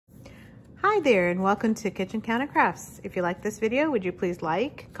Hi there and welcome to Kitchen Counter Crafts. If you like this video, would you please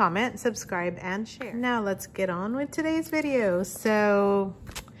like, comment, subscribe, and share. Now let's get on with today's video. So,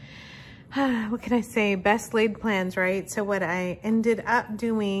 what can I say? Best laid plans, right? So what I ended up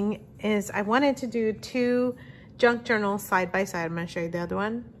doing is I wanted to do two junk journals side by side. I'm gonna show you the other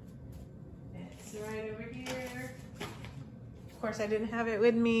one. It's right over here. Of course, I didn't have it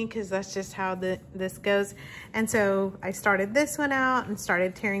with me because that's just how this goes. And so I started this one out and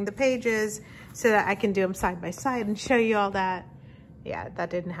started tearing the pages so that I can do them side by side and show you all that. Yeah, that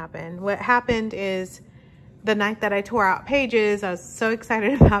didn't happen. What happened is the night that I tore out pages, I was so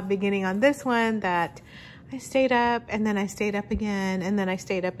excited about beginning on this one that I stayed up and then I stayed up again and then I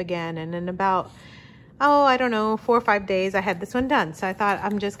stayed up again. And in about, I don't know, 4 or 5 days, I had this one done. So I thought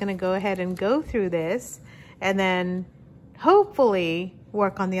I'm just gonna go ahead and go through this and then hopefully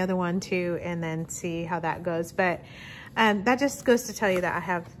work on the other one too and then see how that goes. But that just goes to tell you that I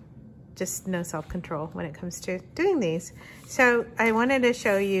have just no self-control when it comes to doing these. So I wanted to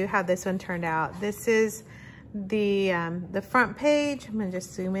show you how this one turned out. This is the front page. I'm gonna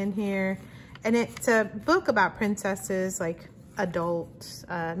just zoom in here. And it's a book about princesses, like adult,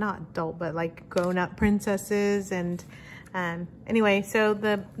 not adult, but like grown-up princesses. And anyway, so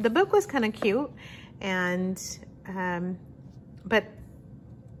the book was kind of cute and but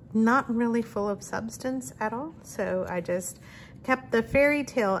not really full of substance at all. So I just kept the fairy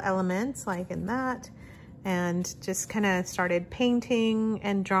tale elements like in that and just kind of started painting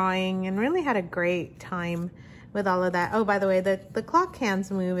and drawing and really had a great time with all of that. Oh, by the way, the clock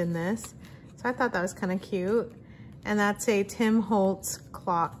hands move in this. So I thought that was kind of cute. And that's a Tim Holtz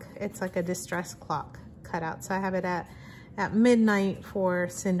clock. It's like a distress clock cut out. So I have it at midnight for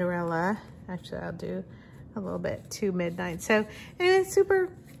Cinderella. Actually, I'll do a little bit to midnight. So anyway,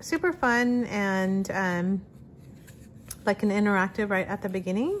 super fun and like an interactive right at the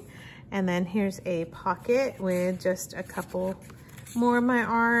beginning. And then here's a pocket with just a couple more of my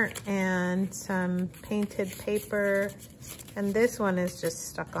art and some painted paper. And this one is just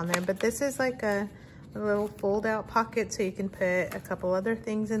stuck on there, but this is like a little fold out pocket so you can put a couple other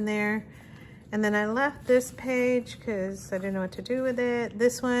things in there. And then I left this page because I didn't know what to do with it.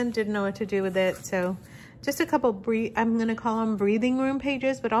 This one didn't know what to do with it. So just a couple, I'm gonna call them breathing room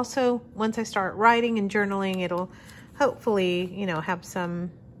pages, but also once I start writing and journaling, it'll hopefully, you know, have some,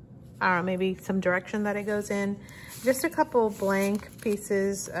 I don't know, maybe some direction that it goes in. Just a couple blank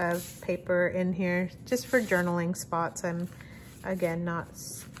pieces of paper in here, just for journaling spots. I'm, again, not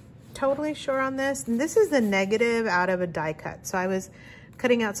totally sure on this. And this is the negative out of a die cut. So I was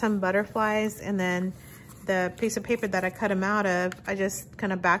cutting out some butterflies and then the piece of paper that I cut them out of, I just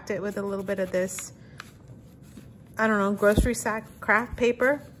kind of backed it with a little bit of this, I don't know, grocery sack craft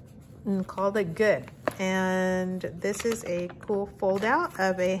paper and called it good. And this is a cool fold out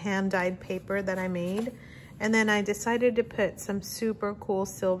of a hand dyed paper that I made. And then I decided to put some super cool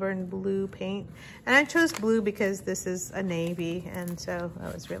silver and blue paint. And I chose blue because this is a navy and so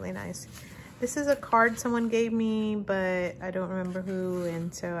that was really nice. This is a card someone gave me, but I don't remember who.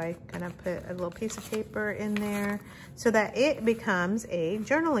 And so I kind of put a little piece of paper in there so that it becomes a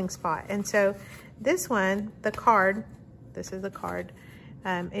journaling spot. And so this one, the card, this is the card,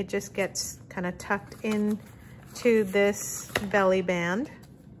 it just gets kind of tucked in to this belly band.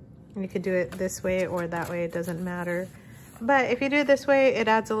 And you could do it this way or that way, it doesn't matter. But if you do it this way, it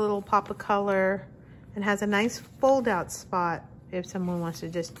adds a little pop of color and has a nice fold out spot if someone wants to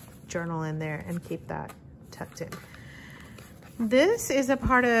just journal in there and keep that tucked in. This is a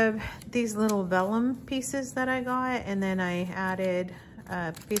part of these little vellum pieces that I got, and then I added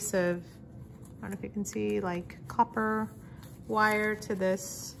a piece of, I don't know if you can see, like copper wire to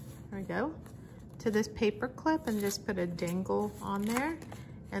this, there we go, to this paper clip and just put a dangle on there.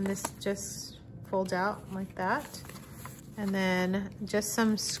 And this just folds out like that. And then just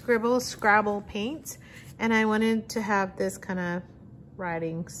some Scrabble paint. And I wanted to have this kind of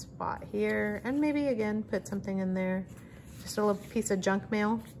writing spot here. And maybe again, put something in there. Just a little piece of junk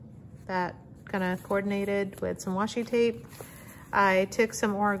mail that kind of coordinated with some washi tape. I took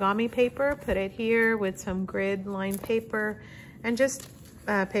some origami paper, put it here with some grid line paper, and just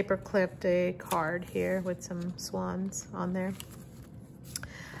paper clipped a card here with some swans on there.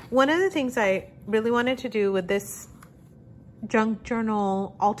 One of the things I really wanted to do with this junk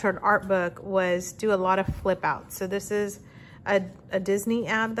journal altered art book was do a lot of flip outs. So this is a Disney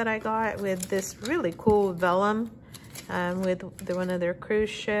ad that I got with this really cool vellum with one of their cruise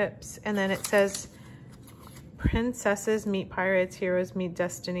ships. And then it says, princesses meet pirates, heroes meet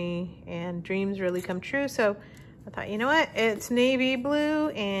destiny, and dreams really come true. So I thought, you know what? It's navy blue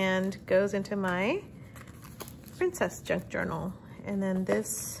and goes into my princess junk journal. And then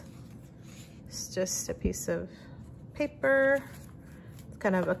this It's just a piece of paper,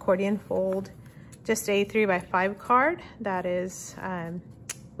 kind of accordion fold, just a 3x5 card that is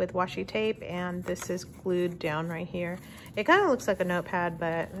with washi tape, and this is glued down right here. It kind of looks like a notepad,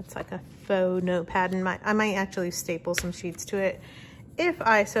 but it's like a faux notepad, and I might actually staple some sheets to it if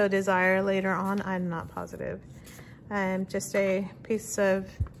I so desire later on. I'm not positive. Just a piece of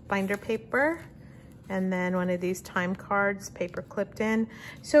binder paper, and then one of these time cards, paper clipped in.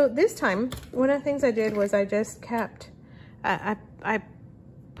 So this time, one of the things I did was I just kept, I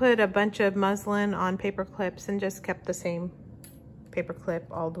put a bunch of muslin on paper clips and just kept the same paper clip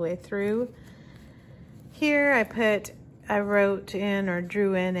all the way through. Here I wrote in or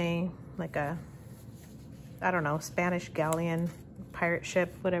drew in like a, I don't know, Spanish galleon, pirate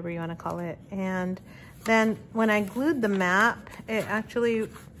ship, whatever you want to call it. And then when I glued the map, it actually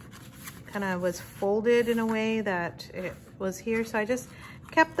kind of was folded in a way that it was here. So I just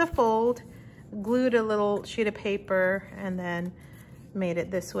kept the fold, glued a little sheet of paper, and then made it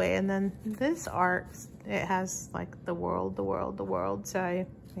this way. And then this art, it has like the world. So I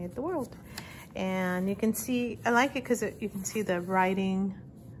made the world. And you can see, I like it because you can see the writing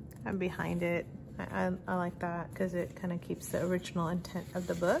behind it. I like that because it kind of keeps the original intent of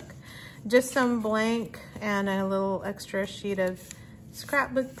the book. Just some blank and a little extra sheet of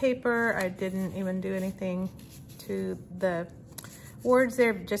scrapbook paper. I didn't even do anything to the words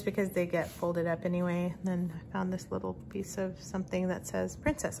there just because they get folded up anyway. And then I found this little piece of something that says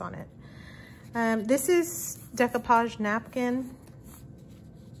princess on it. This is decoupage napkin.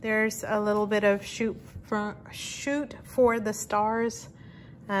 There's a little bit of shoot for the stars.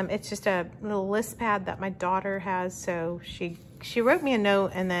 It's just a little list pad that my daughter has. So she wrote me a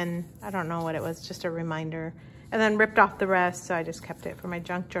note, and then I don't know what it was, just a reminder, and then ripped off the rest. So I just kept it for my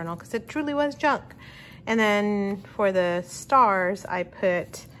junk journal because it truly was junk. And then for the stars, I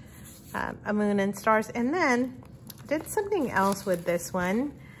put a moon and stars, and then did something else with this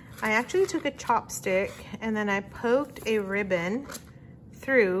one. I actually took a chopstick and then I poked a ribbon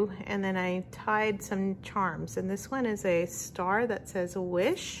through, and then I tied some charms. And this one is a star that says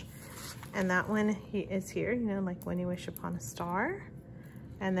wish, and that one is here, you know, like when you wish upon a star.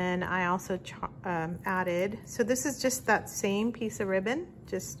 And then I also added, so this is just that same piece of ribbon,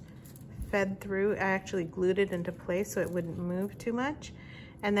 just fed through. I actually glued it into place so it wouldn't move too much.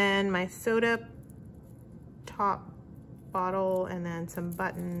 And then my soda top bottle, and then some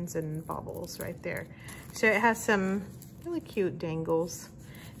buttons and baubles right there. So it has some really cute dangles.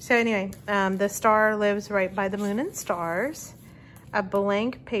 So anyway, the star lives right by the moon and stars. A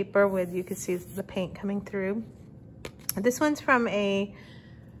blank paper with, you can see the paint coming through. This one's from a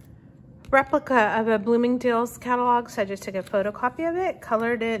replica of a Bloomingdale's catalog, so I just took a photocopy of it,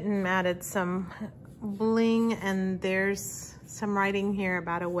 colored it, and added some bling. And there's some writing here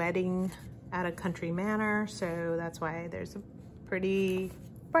about a wedding at a country manor, so that's why there's a pretty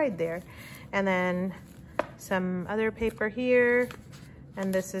bride there. And then some other paper here,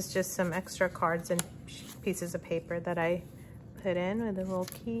 and this is just some extra cards and pieces of paper that I put in with a little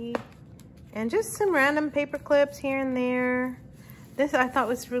key, and just some random paper clips here and there. This I thought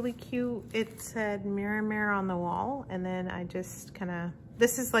was really cute. It said mirror, mirror on the wall, and then I just kind of,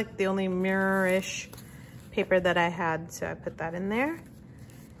 this is like the only mirror-ish paper that I had, so I put that in there.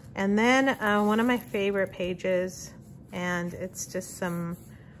 And then one of my favorite pages, and it's just some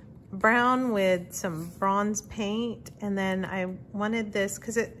brown with some bronze paint. And then I wanted this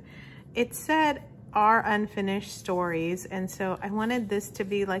because it said our unfinished stories, and so I wanted this to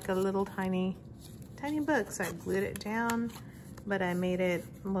be like a little tiny book. So I glued it down, but I made it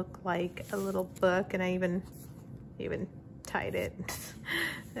look like a little book, and I even tied it.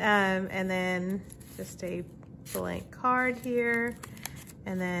 And then just a blank card here,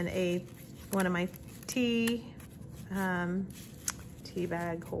 and then one of my tea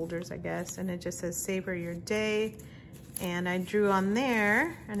bag holders, I guess, and it just says savor your day. And I drew on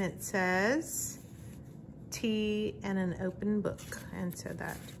there, and it says tea and an open book, and so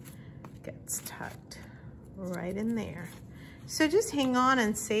that gets tucked right in there. So just hang on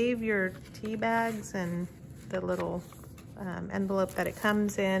and save your tea bags and the little envelope that it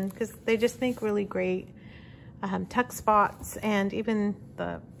comes in, because they just make really great tuck spots. And even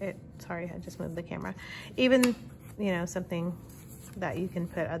sorry, I just moved the camera, even, you know, something that you can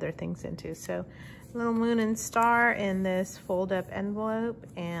put other things into. So little moon and star in this fold up envelope,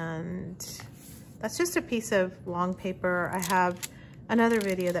 and that's just a piece of long paper. I have another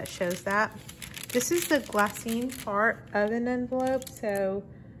video that shows that. This is the glassine part of an envelope. So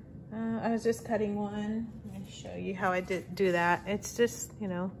I was just cutting one. Let me show you how I do that. It's just, you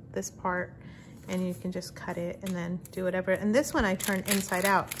know, this part, and you can just cut it and then do whatever. And this one I turned inside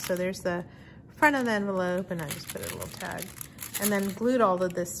out. So there's the front of the envelope, and I just put a little tag. And then glued all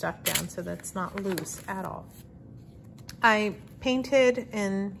of this stuff down so that's not loose at all. I painted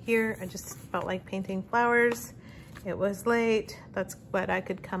in here. I just felt like painting flowers. It was late. That's what I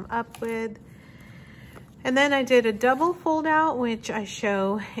could come up with. And then I did a double fold out, which I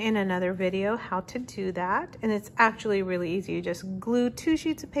show in another video how to do that. And it's actually really easy. You just glue 2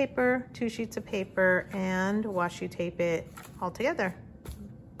 sheets of paper, 2 sheets of paper, and washi tape it all together.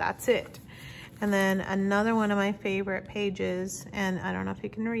 That's it. And then another one of my favorite pages, and I don't know if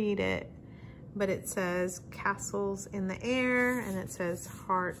you can read it, but it says castles in the air, and it says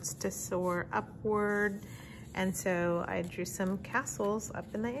hearts to soar upward. And so I drew some castles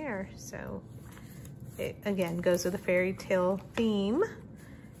up in the air. So it again goes with a fairy tale theme,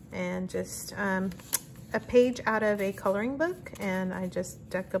 and just a page out of a coloring book, and I just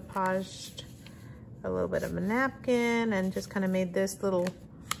decoupaged a little bit of a napkin and just kind of made this little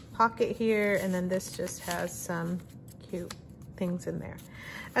pocket here, and then this just has some cute things in there.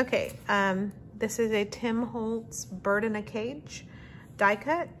 Okay, this is a Tim Holtz Bird in a Cage die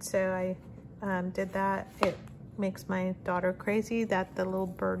cut, so I did that. It makes my daughter crazy that the little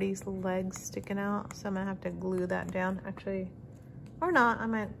birdie's legs sticking out, so I'm gonna have to glue that down, actually, or not. I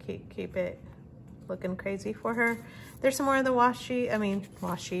might keep it looking crazy for her. There's some more of the origami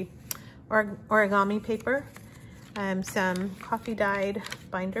paper, some coffee dyed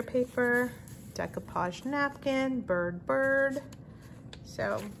binder paper, decoupage napkin, bird.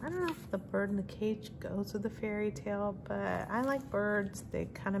 So I don't know if the bird in the cage goes with the fairy tale, but I like birds. They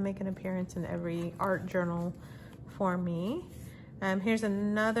kind of make an appearance in every art journal for me. Here's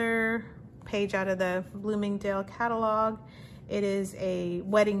another page out of the Bloomingdale catalog. It is a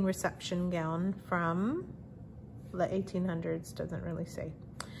wedding reception gown from the 1800s, doesn't really say.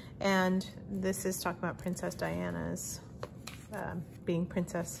 And this is talking about Princess Diana's being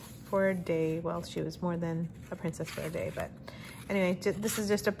princess for a day. Well, she was more than a princess for a day, but anyway, this is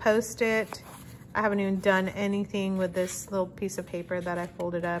just a Post-it. I haven't even done anything with this little piece of paper that I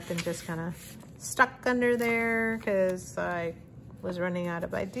folded up and just kind of stuck under there because I was running out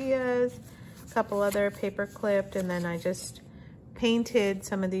of ideas. A couple other paper clipped, and then I just painted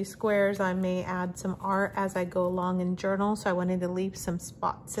some of these squares. I may add some art as I go along in journal, so I wanted to leave some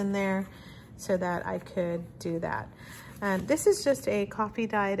spots in there so that I could do that. This is just a coffee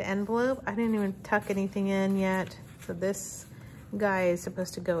dyed envelope. I didn't even tuck anything in yet, so this guy is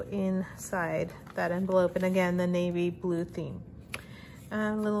supposed to go inside that envelope, and again, the navy blue theme.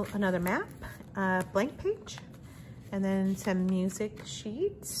 Another map, blank page, and then some music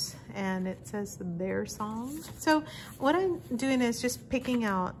sheets, and it says their song. So what I'm doing is just picking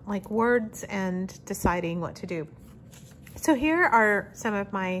out like words and deciding what to do. So here are some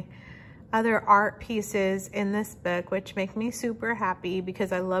of my other art pieces in this book, which make me super happy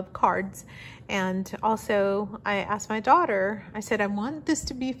because I love cards. And also I asked my daughter, I said, I want this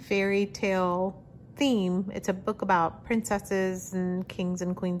to be fairy tale theme. It's a book about princesses and kings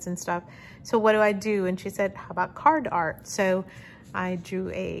and queens and stuff. So what do I do? And she said, how about card art? So I drew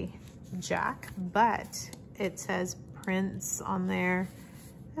a jack, but it says prince on there,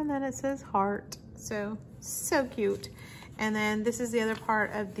 and then it says heart. So cute. And then this is the other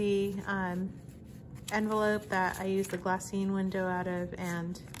part of the envelope that I used the glassine window out of,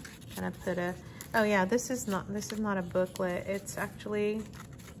 and kind of put a, oh yeah, this is not a booklet. It's actually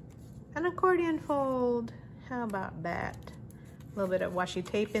an accordion fold. How about that? A little bit of washi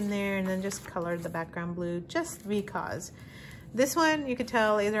tape in there, and then just colored the background blue just because. This one, you could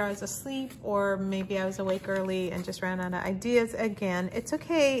tell either I was asleep or maybe I was awake early and just ran out of ideas again. It's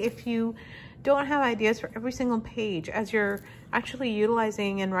okay if you don't have ideas for every single page. As you're actually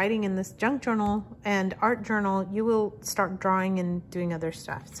utilizing and writing in this junk journal and art journal, you will start drawing and doing other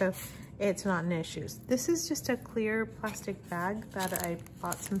stuff. So it's not an issue. This is just a clear plastic bag that I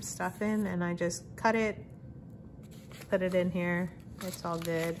bought some stuff in, and I just cut it, put it in here. It's all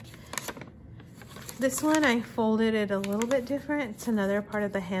good. This one, I folded it a little bit different. It's another part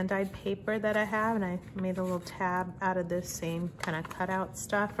of the hand-dyed paper that I have, and I made a little tab out of this same kind of cutout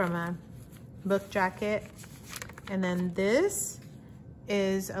stuff from a book jacket. And then this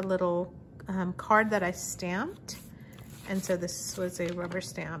is a little card that I stamped, and so this was a rubber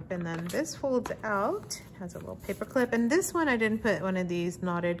stamp. And then this folds out, has a little paper clip, and this one I didn't put one of these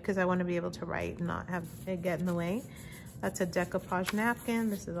knotted because I want to be able to write and not have it get in the way. That's a decoupage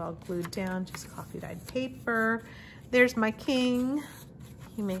napkin. This is all glued down, just coffee dyed paper. There's my king.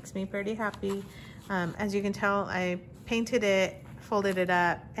 He makes me pretty happy. As you can tell, I painted it, folded it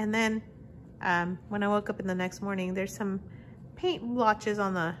up, and then when I woke up in the next morning, there's some paint blotches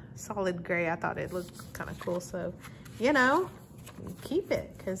on the solid gray. I thought it looked kind of cool, so, you know, keep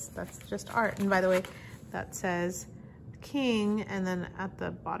it because that's just art. And by the way, that says king, and then at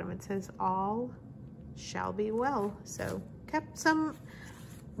the bottom it says all shall be well. So kept some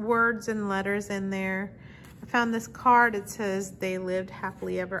words and letters in there. I found this card. It says they lived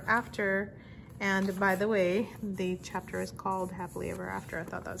happily ever after. And by the way, the chapter is called Happily Ever After. I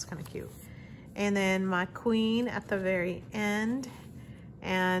thought that was kind of cute. And then my queen at the very end.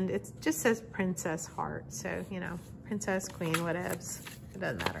 And it just says Princess Heart. So, you know, princess, queen, whatevs. It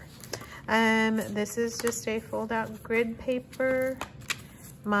doesn't matter. This is just a fold out grid paper.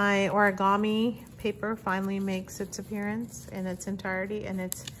 My origami paper finally makes its appearance in its entirety, and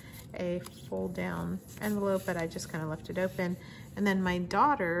it's a fold down envelope, but I just kind of left it open. And then my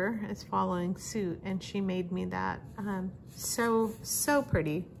daughter is following suit, and she made me that. So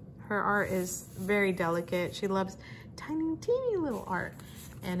pretty. Her art is very delicate. She loves tiny, teeny little art,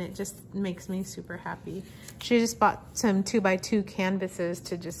 and it just makes me super happy. She just bought some 2x2 canvases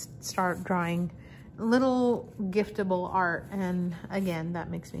to just start drawing little giftable art, and again,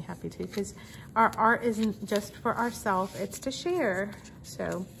 that makes me happy too, because our art isn't just for ourselves, it's to share.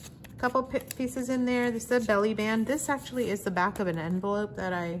 So a couple pieces in there. This is a belly band. This actually is the back of an envelope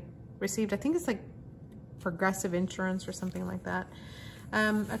that I received. I think it's like Progressive Insurance or something like that.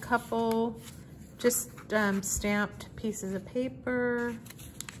 A couple just stamped pieces of paper.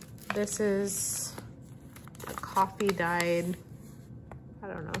 This is a coffee dyed, I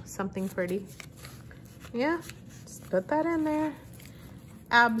don't know, something pretty. Yeah, just put that in there.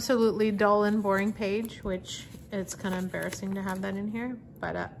 Absolutely dull and boring page, which it's kind of embarrassing to have that in here,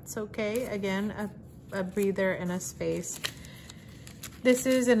 but it's okay. Again, a breather and a space. This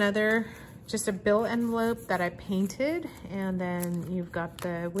is another, just a bill envelope that I painted, and then you've got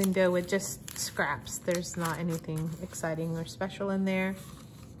the window with just scraps. There's not anything exciting or special in there.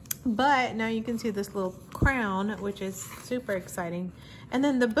 But now you can see this little crown, which is super exciting. And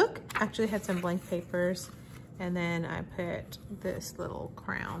then the book actually had some blank papers. And then I put this little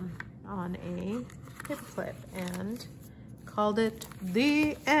crown on a paper clip and called it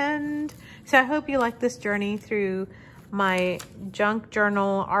The End. So I hope you like this journey through my junk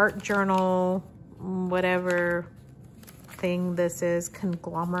journal, art journal, whatever thing this is,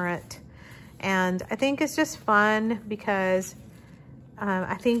 conglomerate. And I think it's just fun because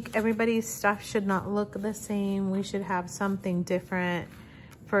I think everybody's stuff should not look the same. We should have something different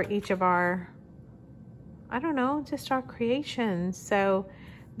for each of our, I don't know, just our creations. So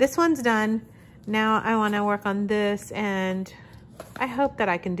this one's done. Now I want to work on this, and I hope that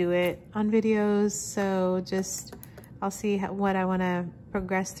I can do it on videos. So just, I'll see what I want to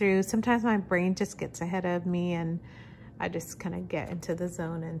progress through. Sometimes my brain just gets ahead of me, and I just kind of get into the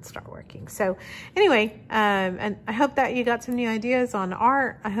zone and start working. So anyway, and I hope that you got some new ideas on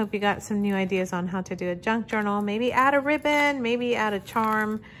art. I hope you got some new ideas on how to do a junk journal. Maybe add a ribbon, maybe add a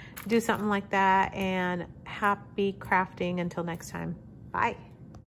charm, do something like that. And happy crafting until next time. Bye.